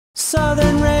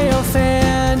Southern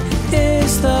Railfan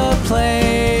is the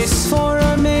place for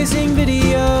amazing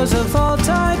videos of all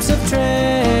types of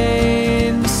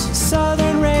trains.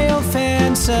 Southern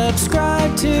Railfan,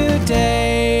 subscribe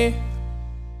today.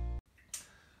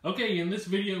 Okay, in this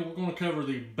video we're going to cover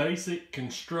the basic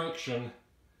construction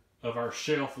of our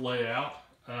shelf layout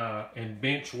and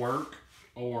bench work,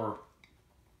 or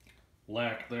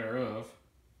lack thereof,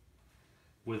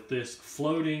 with this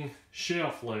floating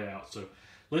shelf layout. So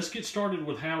let's get started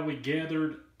with how we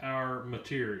gathered our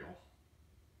material.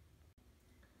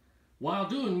 While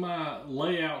doing my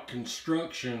layout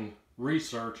construction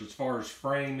research as far as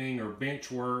framing or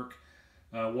bench work,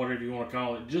 whatever you want to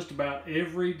call it, just about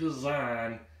every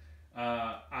design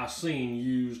I seen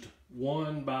used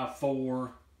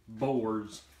 1x4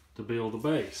 boards to build a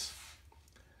base.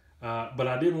 But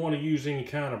I didn't want to use any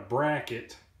kind of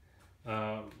bracket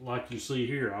like you see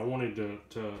here. I wanted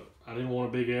I didn't want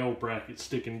a big L bracket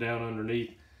sticking down underneath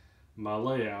my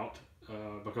layout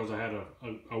because I had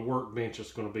a workbench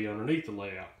that's going to be underneath the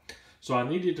layout. So I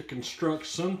needed to construct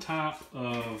some type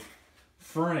of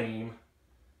frame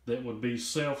that would be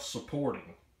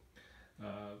self-supporting.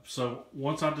 So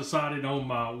once I decided on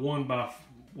my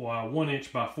 1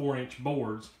 inch by 4 inch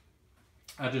boards,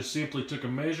 I just simply took a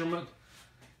measurement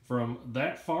from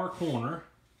that far corner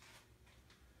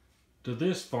to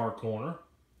this far corner,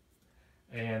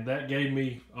 and that gave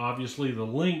me obviously the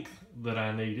length that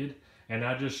I needed, and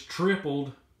I just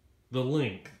tripled the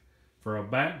length for a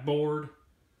back board,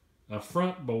 a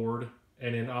front board,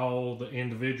 and then all the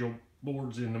individual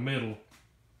boards in the middle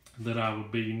that I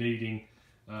would be needing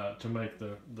to make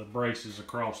the braces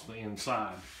across the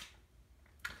inside.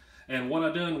 And what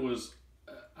I done was,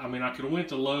 I mean, I could have went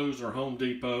to Lowe's or Home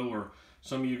Depot, or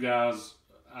some of you guys,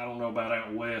 I don't know about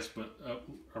out west, but up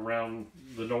around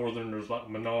the northern, there's like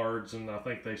Menards, and I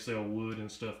think they sell wood and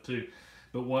stuff too.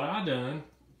 But what I done,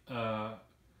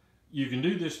 you can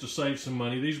do this to save some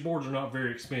money. These boards are not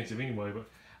very expensive anyway, but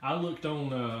I looked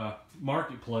on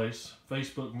Marketplace,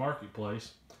 Facebook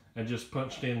Marketplace, and just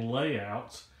punched in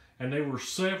layouts, and there were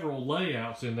several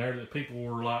layouts in there that people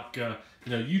were like, you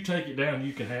know, you take it down,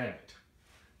 you can have it.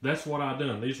 That's what I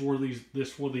done. This where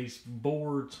these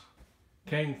boards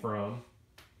came from,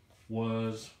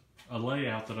 was a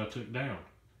layout that I took down.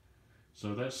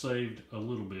 So that saved a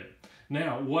little bit.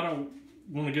 Now, what I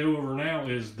want to go over now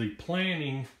is the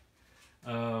planning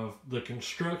of the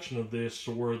construction of this,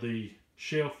 so where the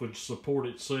shelf would support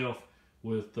itself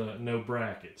with no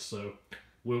brackets. So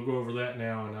we'll go over that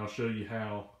now, and I'll show you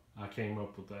how I came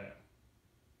up with that.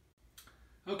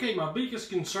 Okay, my biggest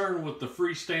concern with the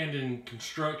freestanding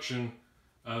construction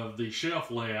of the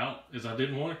shelf layout is I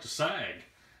didn't want it to sag.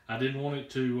 I didn't want it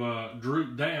to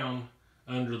droop down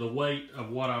under the weight of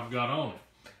what I've got on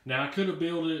it. Now I could have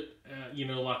built it, you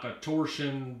know, like a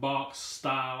torsion box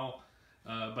style,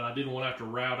 but I didn't want to have to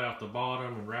route out the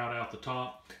bottom and route out the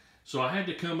top. So I had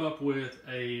to come up with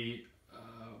a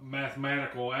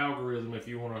mathematical algorithm, if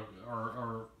you want to,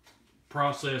 or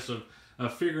process of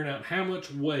figuring out how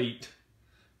much weight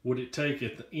would it take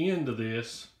at the end of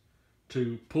this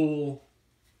to pull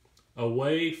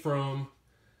away from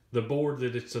the board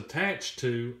that it's attached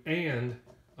to and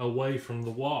away from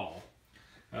the wall.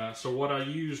 So what I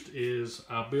used is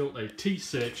I built a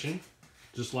T-section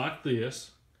just like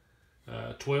this,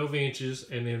 12 inches,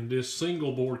 and then this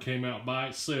single board came out by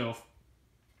itself,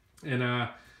 and I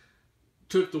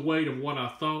took the weight of what I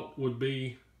thought would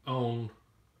be on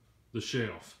the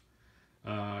shelf.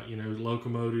 You know,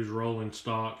 locomotives, rolling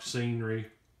stock, scenery,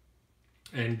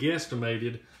 and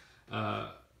guesstimated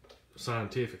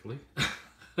scientifically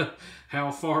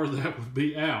how far that would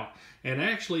be out. And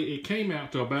actually it came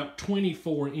out to about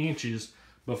 24 inches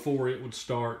before it would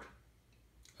start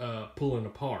pulling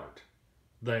apart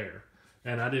there.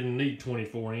 And I didn't need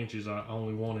 24 inches. I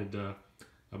only wanted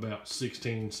about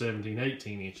 16, 17,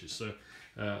 18 inches. So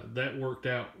that worked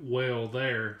out well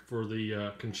there for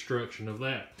the construction of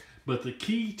that. But the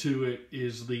key to it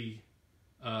is the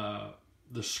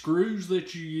screws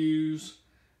that you use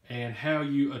and how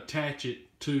you attach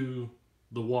it to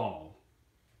the wall.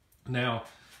 Now,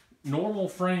 normal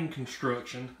frame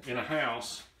construction in a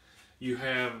house, you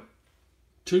have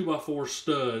 2x4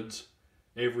 studs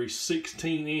every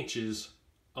 16 inches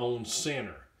on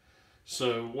center.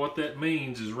 So what that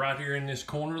means is right here in this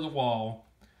corner of the wall,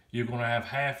 you're going to have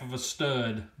half of a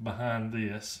stud behind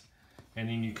this, and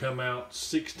then you come out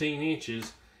 16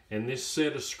 inches, and this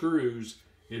set of screws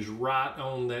is right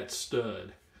on that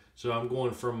stud. So I'm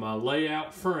going from my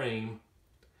layout frame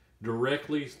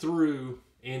directly through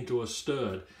into a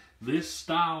stud. This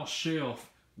style shelf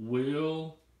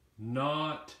will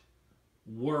not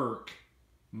work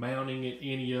mounting it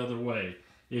any other way.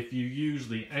 If you use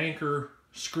the anchor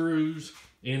screws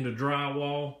into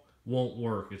drywall, won't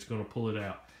work. It's going to pull it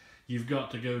out. You've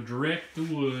got to go direct the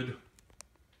wood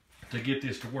to get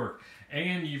this to work.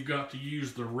 And you've got to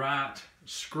use the right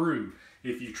screw.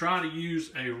 If you try to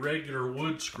use a regular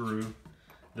wood screw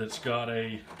that's got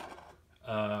a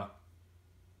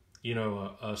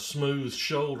smooth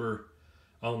shoulder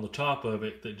on the top of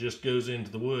it that just goes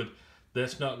into the wood,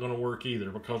 that's not going to work either,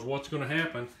 because what's going to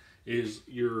happen is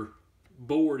your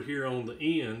board here on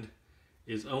the end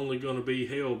is only going to be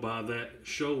held by that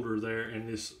shoulder there, and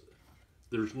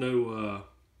there's no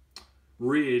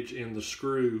ridge in the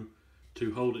screw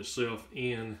to hold itself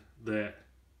in that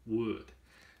wood.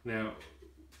 Now,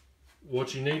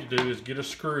 what you need to do is get a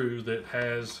screw that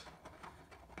has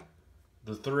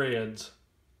the threads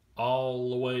all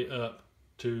the way up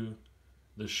to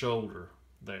the shoulder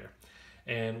there.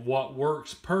 And what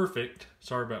works perfect,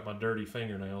 sorry about my dirty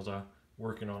fingernails, I'm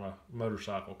working on a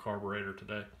motorcycle carburetor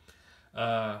today,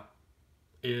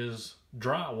 is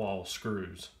drywall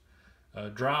screws.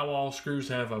 Drywall screws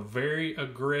have a very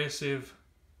aggressive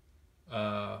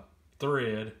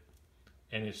thread,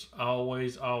 and it's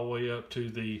always all the way up to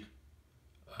the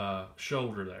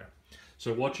shoulder there.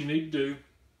 So what you need to do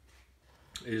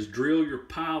is drill your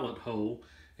pilot hole,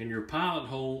 and your pilot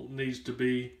hole needs to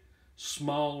be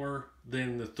smaller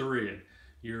than the thread.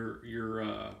 Your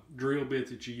drill bit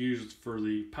that you use for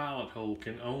the pilot hole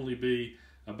can only be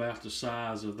about the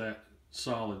size of that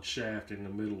solid shaft in the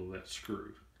middle of that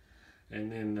screw.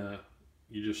 And then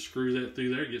you just screw that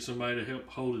through there, get somebody to help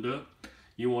hold it up.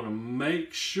 You want to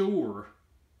make sure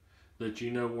that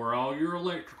you know where all your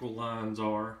electrical lines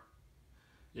are.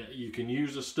 Yeah, you can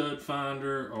use a stud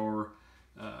finder, or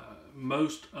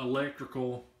most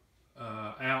electrical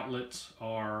outlets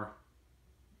are,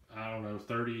 I don't know,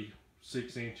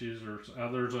 36 inches, or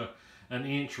there's an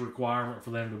inch requirement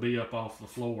for them to be up off the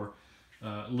floor.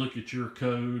 Look at your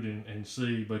code and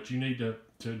see, but you need to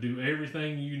do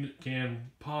everything you can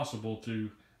possible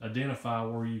to identify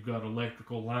where you've got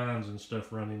electrical lines and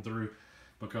stuff running through,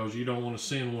 because you don't want to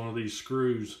send one of these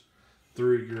screws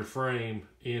through your frame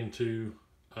into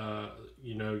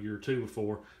your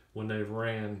 2x4 when they've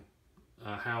ran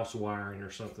house wiring or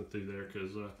something through there,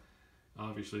 because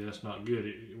obviously that's not good.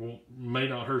 It may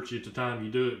not hurt you at the time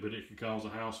you do it, but it could cause a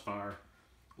house fire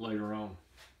later on.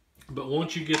 But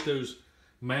once you get those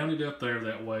mounted up there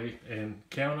that way, and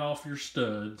count off your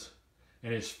studs,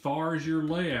 and as far as your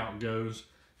layout goes,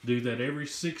 do that every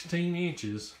 16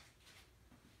 inches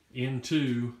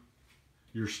into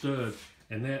your stud,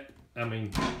 and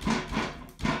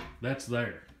that's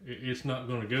there. It's not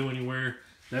going to go anywhere.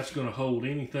 That's going to hold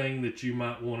anything that you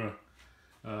might want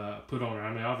to put on there.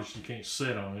 I mean, obviously you can't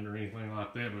sit on it or anything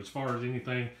like that, but as far as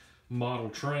anything model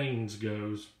trains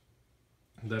goes,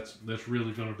 that's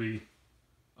really going to be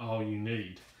all you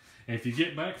need. And if you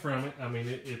get back from it, I mean,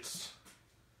 it's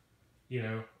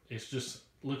just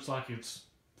looks like it's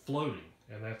floating,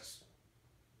 and that's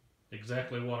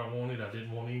exactly what I wanted. I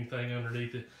didn't want anything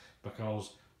underneath it,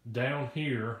 because down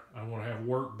here I want to have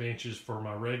work benches for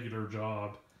my regular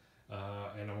job,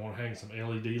 and I want to hang some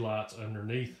LED lights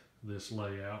underneath this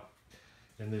layout,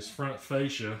 and this front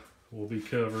fascia will be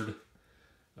covered,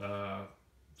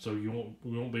 so you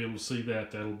won't be able to see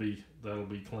that. That'll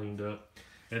be cleaned up.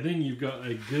 And then you've got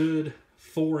a good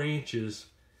 4 inches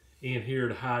in here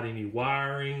to hide any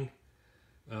wiring,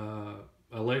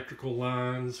 electrical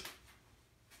lines.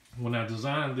 When I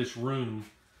designed this room,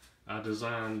 I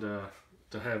designed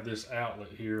to have this outlet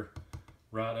here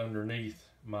right underneath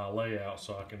my layout,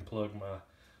 so I can plug my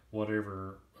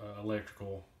whatever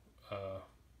electrical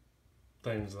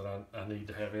things that I need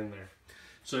to have in there.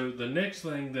 So the next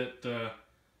thing that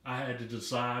I had to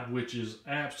decide, which is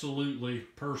absolutely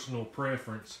personal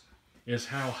preference, is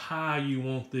how high you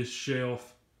want this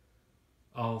shelf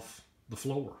off the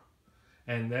floor.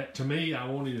 And that, to me, I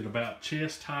wanted it about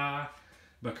chest high,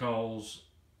 because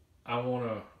I want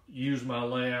to use my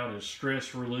layout as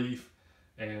stress relief,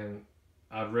 and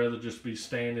I'd rather just be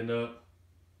standing up,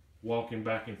 walking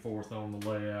back and forth on the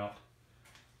layout.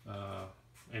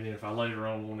 And then if I later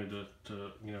on wanted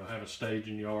to have a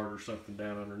staging yard or something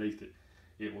down underneath it,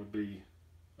 it would be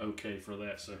okay for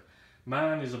that. So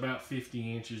mine is about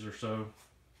 50 inches or so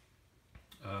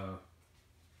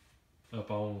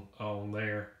up on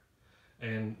there.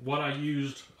 And what I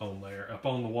used on there, up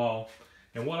on the wall,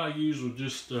 and what I used was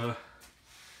just, I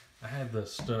had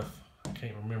this stuff, I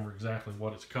can't remember exactly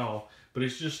what it's called, but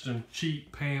it's just some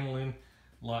cheap paneling,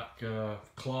 like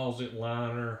closet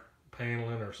liner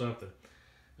paneling or something,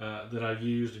 that I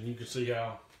used, and you can see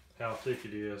how thick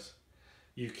it is.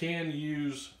 You can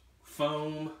use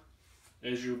foam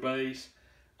as your base.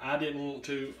 I didn't want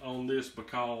to on this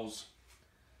because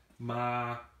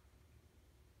well,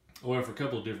 for a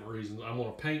couple of different reasons. I'm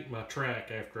going to paint my track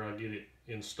after I get it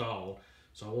installed.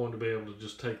 So I wanted to be able to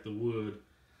just take the wood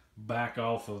back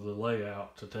off of the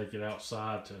layout to take it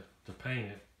outside to paint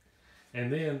it.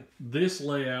 And then this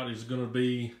layout is going to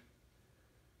be,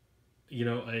 you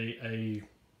know, a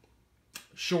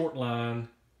short line,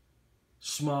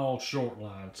 small short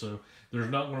line. So there's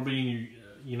not going to be any,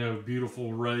 you know,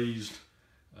 beautiful raised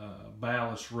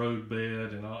ballast road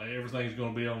bed, and everything's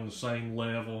going to be on the same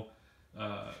level.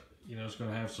 You know, it's going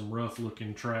to have some rough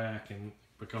looking track, and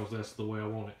because that's the way I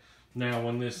want it. Now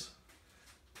when this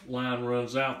line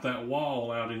runs out that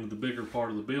wall out into the bigger part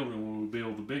of the building, when we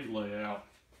build the big layout,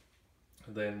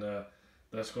 then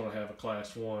that's going to have a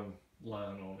class 1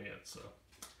 line on it. So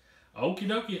okie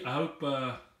dokie. I hope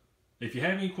if you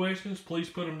have any questions, please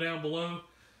put them down below.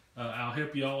 I'll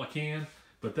help you all I can.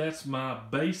 But that's my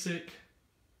basic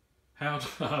how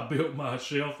I built my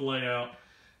shelf layout,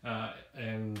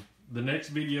 and the next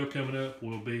video coming up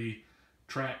will be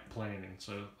track planning,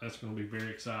 so that's going to be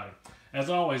very exciting. As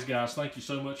always, guys, thank you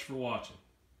so much for watching.